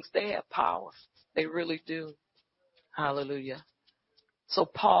world thinks they have power. They really do. Hallelujah. So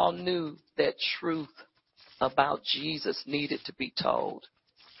Paul knew that truth about Jesus needed to be told.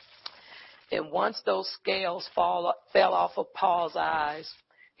 And once those scales fell off of Paul's eyes,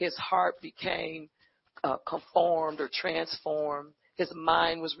 his heart became conformed or transformed. His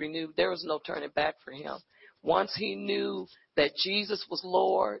mind was renewed. There was no turning back for him. Once he knew that Jesus was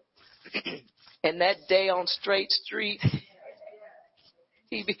Lord, and that day on Straight Street,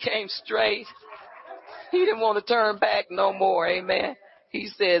 he became straight. He didn't want to turn back no more. Amen. He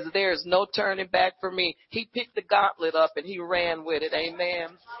says, there's no turning back for me. He picked the gauntlet up and he ran with it. Amen.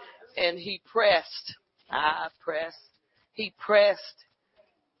 And he pressed. He pressed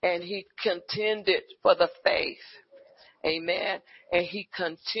and he contended for the faith. Amen. And he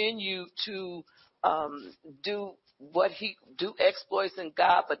continued to do exploits in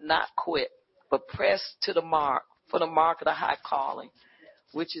God, but not quit, but press to the mark, for the mark of the high calling,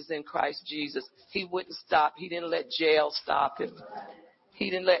 which is in Christ Jesus. He wouldn't stop. He didn't let jail stop him.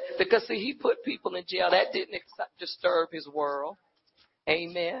 Because see, he put people in jail. That didn't disturb his world.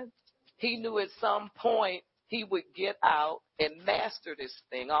 Amen. He knew at some point he would get out and master this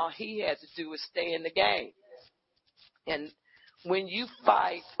thing. All he had to do was stay in the game. And when you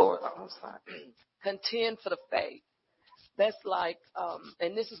fight contend for the faith, that's like,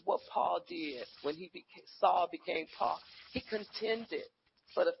 and this is what Paul did when Saul became Paul. He contended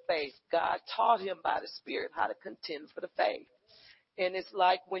for the faith. God taught him by the Spirit how to contend for the faith. And it's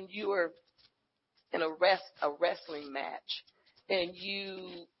like when you are in a wrestling match and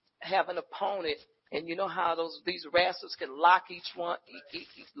you have an opponent, and you know how these wrestlers can lock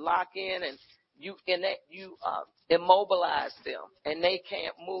lock in, and you immobilize them and they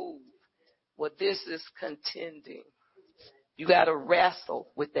can't move. Well, this is contending. You got to wrestle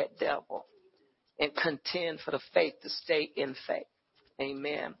with that devil and contend for the faith to stay in faith.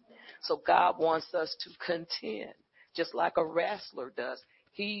 Amen. So God wants us to contend just like a wrestler does.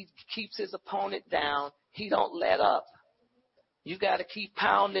 He keeps his opponent down. He don't let up. You got to keep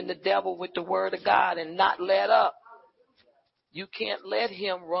pounding the devil with the word of God and not let up. You can't let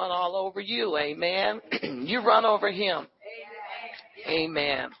him run all over you. Amen. You run over him.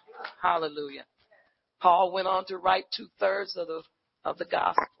 Amen. Hallelujah. Paul went on to write 2/3 of the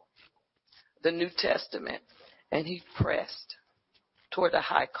gospel, the New Testament, and he pressed toward the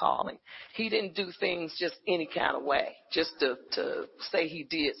high calling. He didn't do things just any kind of way, just to say he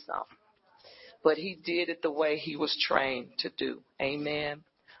did something. But he did it the way he was trained to do. Amen.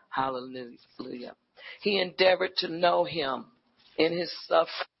 Hallelujah. He endeavored to know him in his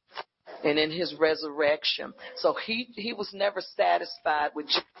suffering and in his resurrection. So he was never satisfied with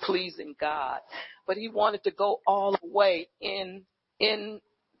just pleasing God, but he wanted to go all the way in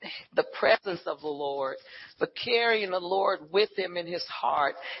the presence of the Lord, but carrying the Lord with him in his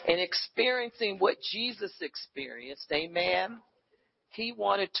heart and experiencing what Jesus experienced. Amen. He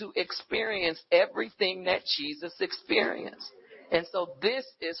wanted to experience everything that Jesus experienced. And so this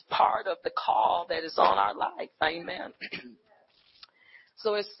is part of the call that is on our life. Amen.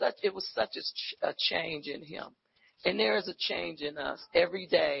 So it was such a change in him. And there is a change in us. Every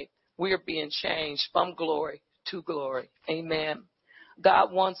day we are being changed from glory to glory. Amen.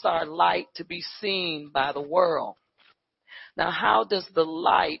 God wants our light to be seen by the world. Now, how does the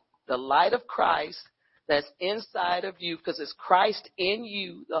light of Christ that's inside of you, because it's Christ in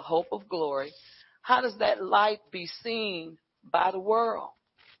you, the hope of glory, how does that light be seen by the world?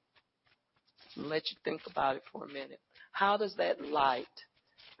 I'll let you think about it for a minute. How does that light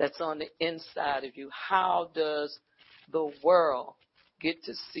that's on the inside of you, how does the world get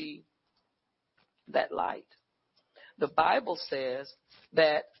to see that light? the Bible says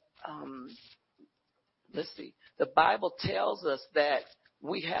that, the Bible tells us that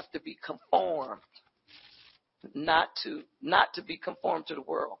we have to be conformed, not to be conformed to the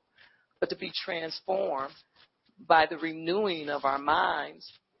world, but to be transformed by the renewing of our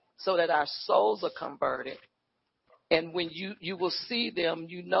minds so that our souls are converted. And when you will see them,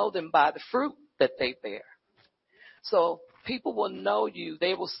 you know them by the fruit that they bear. So people will know you.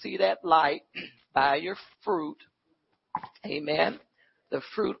 They will see that light by your fruit. Amen. The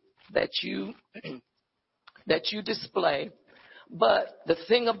fruit that you display. But the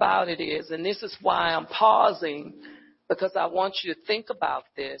thing about it is, and this is why I'm pausing, because I want you to think about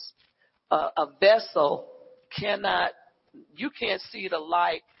this. A vessel you can't see the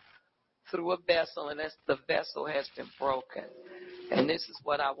light through a vessel unless the vessel has been broken. And this is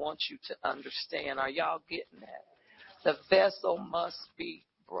what I want you to understand. Are y'all getting that? The vessel must be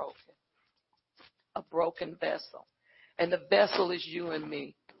broken. A broken vessel. And the vessel is you and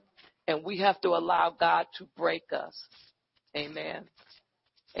me. And we have to allow God to break us. Amen.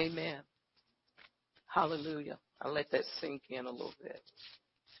 Amen. Hallelujah. I'll let that sink in a little bit.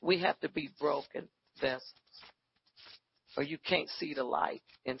 We have to be broken vessels, or you can't see the light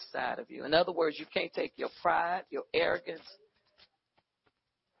inside of you. In other words, you can't take your pride, your arrogance,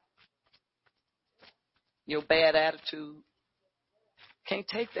 your bad attitude. Can't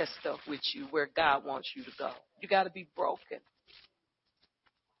take that stuff with you where God wants you to go. You got to be broken.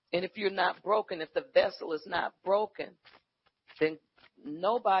 And if you're not broken, if the vessel is not broken, then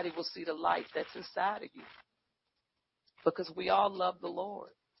nobody will see the light that's inside of you. Because we all love the Lord.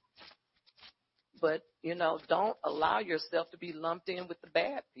 But, don't allow yourself to be lumped in with the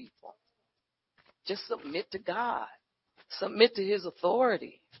bad people. Just submit to God. Submit to his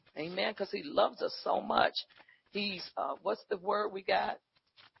authority. Amen. Because he loves us so much. He's, what's the word we got?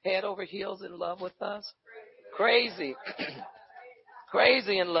 Head over heels in love with us. Crazy.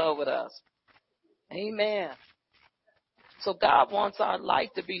 Crazy in love with us. Amen. So God wants our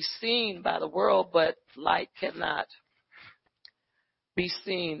light to be seen by the world, but light cannot be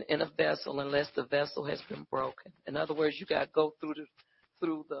seen in a vessel unless the vessel has been broken. In other words, you got to go through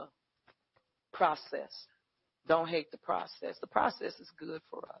the process. Don't hate the process. The process is good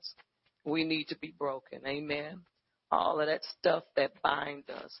for us. We need to be broken. Amen. All of that stuff that binds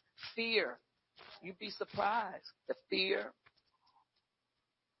us. Fear. You'd be surprised. The fear,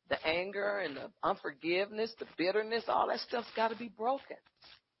 the anger, and the unforgiveness, the bitterness, all that stuff's got to be broken.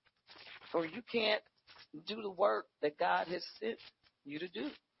 Or you can't do the work that God has sent you to do.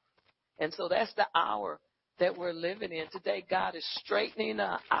 And so that's the hour that we're living in today. God is straightening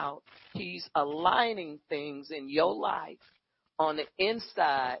out. He's aligning things in your life on the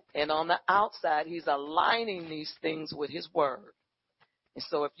inside and on the outside. He's aligning these things with his word. And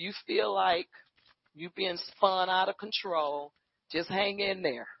so if you feel like you're being spun out of control, just hang in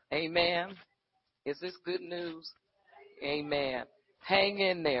there. Amen. Is this good news? Amen. Hang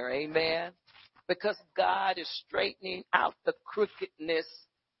in there. Amen. Because God is straightening out the crookedness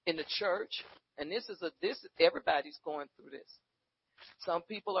in the church. And everybody's going through this. Some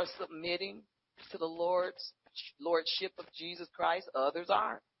people are submitting to the lordship of Jesus Christ. Others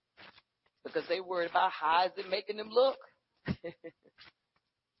aren't. Because they worried about how is it making them look.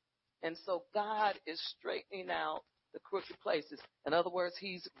 And so God is straightening out the crooked places. In other words,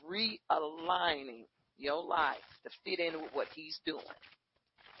 he's realigning your life to fit in with what he's doing.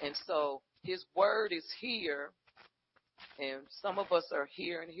 And so his word is here, and some of us are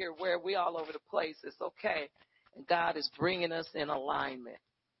here and here, where we all over the place. It's okay. And God is bringing us in alignment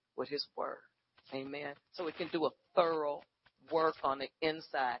with his word. Amen. So we can do a thorough work on the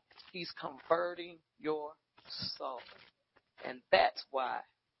inside. He's converting your soul. And that's why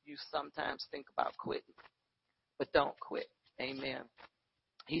you sometimes think about quitting. But don't quit. Amen.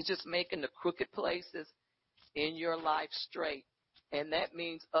 He's just making the crooked places in your life straight. And that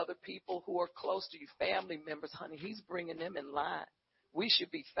means other people who are close to you, family members, honey, he's bringing them in line. We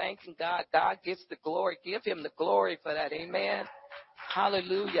should be thanking God. God gets the glory. Give him the glory for that. Amen.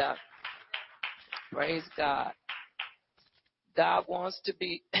 Hallelujah. Praise God. God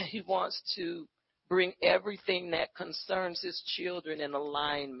he wants to bring everything that concerns his children in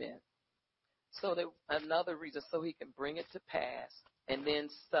alignment. So that another reason, so he can bring it to pass. And then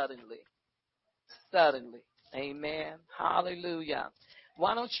suddenly. Amen. Hallelujah.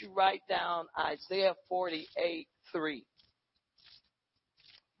 Why don't you write down Isaiah 48:3?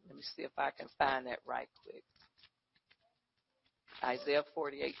 Let me see if I can find that right quick. Isaiah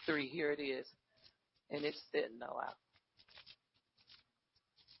 48:3. Here it is. And it's sitting out.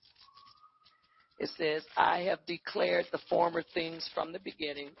 It says, I have declared the former things from the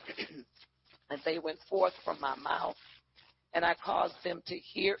beginning, and they went forth from my mouth, and I caused them to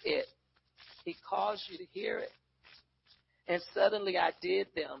hear it. He caused you to hear it. And suddenly I did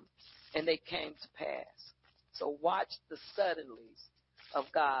them, and they came to pass. So watch the suddenlies of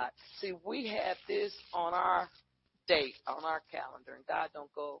God. See, we have this on our date, on our calendar, and God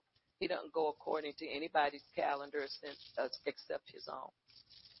He doesn't go according to anybody's calendar except his own.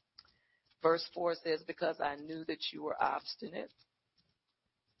 Verse 4 says, because I knew that you were obstinate,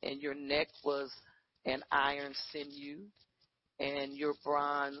 and your neck was an iron sinew, and your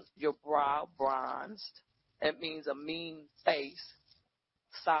brow bronzed. That means a mean face,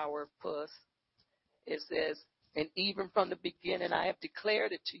 sour puss. It says, and even from the beginning I have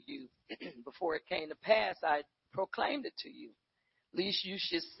declared it to you. Before it came to pass, I proclaimed it to you. Lest you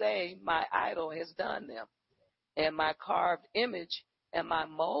should say, my idol has done them, and my carved image and my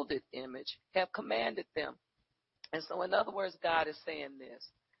molded image have commanded them. And so, in other words, God is saying this.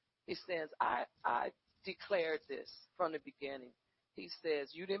 He says, I declared this from the beginning. He says,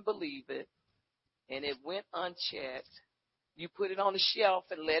 you didn't believe it, and it went unchecked. You put it on the shelf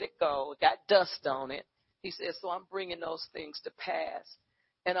and let it go. It got dust on it. He says, so I'm bringing those things to pass.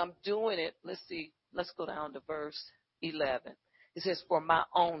 And I'm doing it. Let's see. Let's go down to verse 11. It says, for my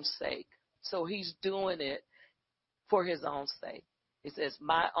own sake. So he's doing it for his own sake. He says,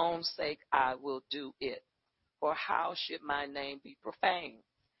 my own sake I will do it. For how should my name be profaned?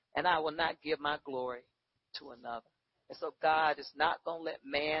 And I will not give my glory to another. And so God is not going to let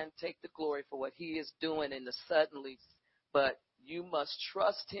man take the glory for what he is doing in the suddenly. But you must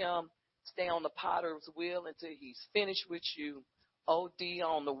trust him. Stay on the potter's wheel until he's finished with you. OD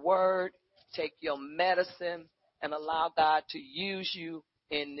on the word. Take your medicine and allow God to use you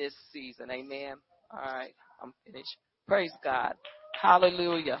in this season. Amen. All right. I'm finished. Praise God.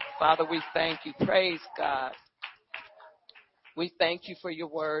 Hallelujah. Father, we thank you. Praise God. We thank you for your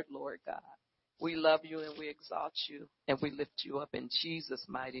word, Lord God. We love you and we exalt you and we lift you up in Jesus'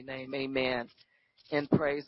 mighty name. Amen. And praise